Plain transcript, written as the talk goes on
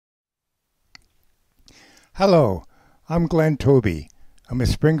Hello, I'm Glenn Tobey. I'm a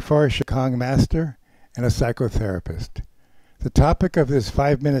Spring Forest Shikang master and a psychotherapist. The topic of this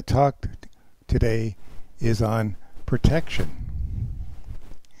 5-minute talk today is on protection.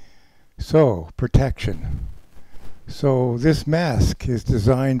 Protection. So this mask is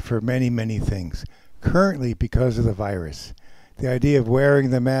designed for many, many things. Currently, because of the virus, the idea of wearing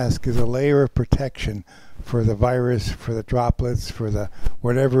the mask is a layer of protection for the virus, for the droplets, for the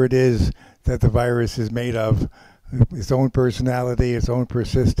whatever it is that the virus is made of, its own personality, its own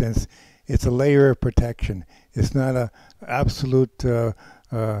persistence. It's a layer of protection. It's not a absolute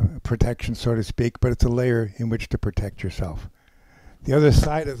protection, so to speak, but it's a layer in which to protect yourself. The other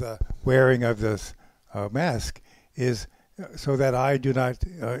side of the wearing of this mask is so that I do not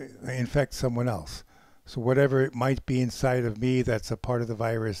infect someone else. So whatever it might be inside of me that's a part of the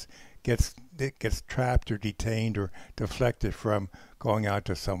virus gets trapped or detained or deflected from going out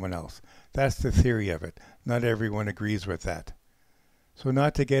to someone else. That's the theory of it. Not everyone agrees with that. So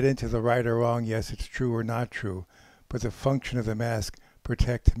not to get into the right or wrong, yes, it's true or not true, but the function of the mask,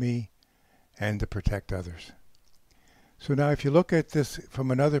 protect me and to protect others. So now if you look at this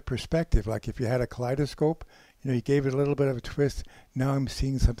from another perspective, like if you had a kaleidoscope, you gave it a little bit of a twist, now I'm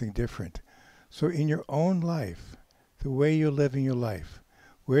seeing something different. So in your own life, the way you're living your life,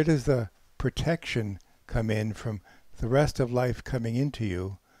 where does the protection come in from the rest of life coming into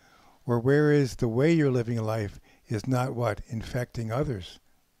you? Or where is the way you're living your life is not what? Infecting others.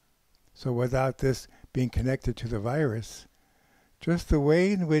 So without this being connected to the virus, just the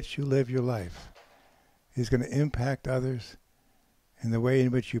way in which you live your life is going to impact others, and the way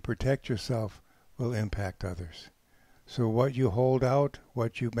in which you protect yourself will impact others. So what you hold out,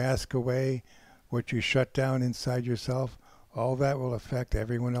 what you mask away, what you shut down inside yourself, all that will affect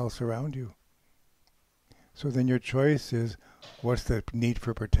everyone else around you. So then your choice is, what's the need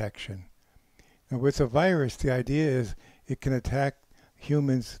for protection? Now with the virus, the idea is it can attack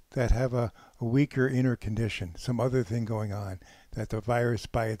humans that have a weaker inner condition, some other thing going on, that the virus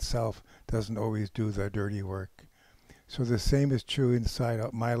by itself doesn't always do the dirty work. So the same is true inside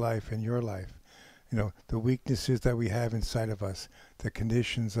of my life and your life. The weaknesses that we have inside of us, the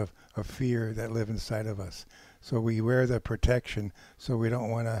conditions of fear that live inside of us. So we wear the protection so we don't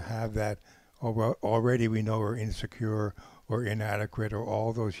want to have that. Already we know we're insecure or inadequate or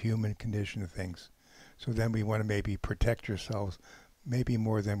all those human condition things. So then we want to maybe protect ourselves maybe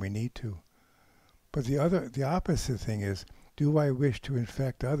more than we need to. But the opposite thing is, do I wish to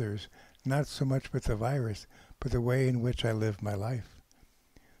infect others, not so much with the virus, but the way in which I live my life?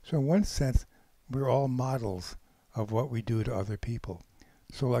 So in one sense, we're all models of what we do to other people.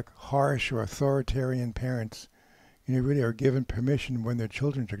 So like harsh or authoritarian parents, really are given permission when their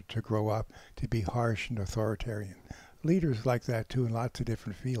children to grow up to be harsh and authoritarian. Leaders like that too in lots of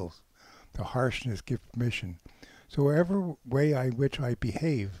different fields. The harshness gives permission. So whatever way in which I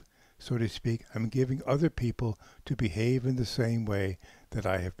behave, so to speak, I'm giving other people to behave in the same way that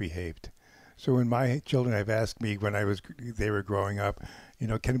I have behaved. So when my children have asked me when they were growing up,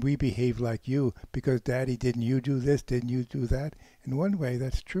 can we behave like you? Because Daddy, didn't you do this? Didn't you do that? In one way,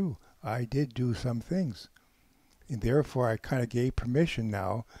 that's true. I did do some things. And therefore, I kind of gave permission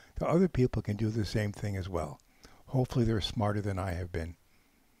now that other people can do the same thing as well. Hopefully, they're smarter than I have been.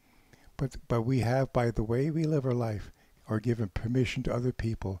 But we have, by the way we live our life, are given permission to other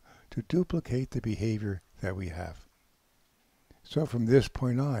people to duplicate the behavior that we have. So from this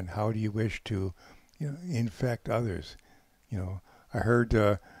point on, how do you wish to, infect others? I heard,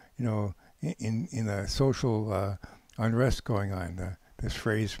 in the social unrest going on, this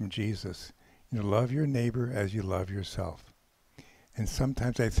phrase from Jesus, love your neighbor as you love yourself. And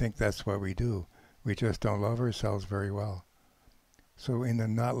sometimes I think that's what we do. We just don't love ourselves very well. So in the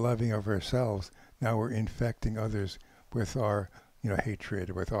not loving of ourselves, now we're infecting others with our,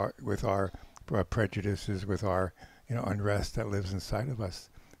 hatred, with our prejudices, with our, unrest that lives inside of us.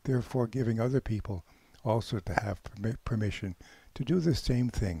 Therefore, giving other people also to have permission to do the same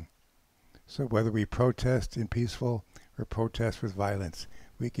thing. So whether we protest in peaceful or protest with violence,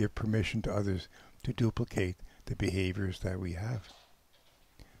 we give permission to others to duplicate the behaviors that we have.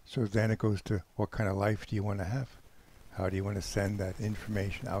 So then it goes to, what kind of life do you want to have? How do you want to send that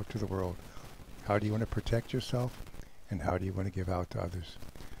information out to the world? How do you want to protect yourself? And how do you want to give out to others?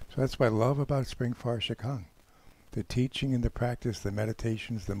 So that's what I love about Spring Forest Shikang. The teaching and the practice, the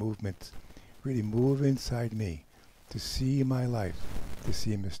meditations, the movements, really move inside me to see my life, to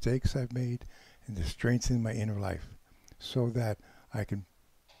see mistakes I've made, and to strengthen my inner life so that I can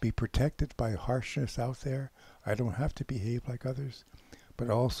be protected by harshness out there. I don't have to behave like others, but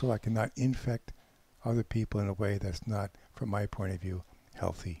also I cannot infect other people in a way that's not, from my point of view,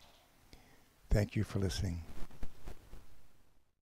 healthy. Thank you for listening.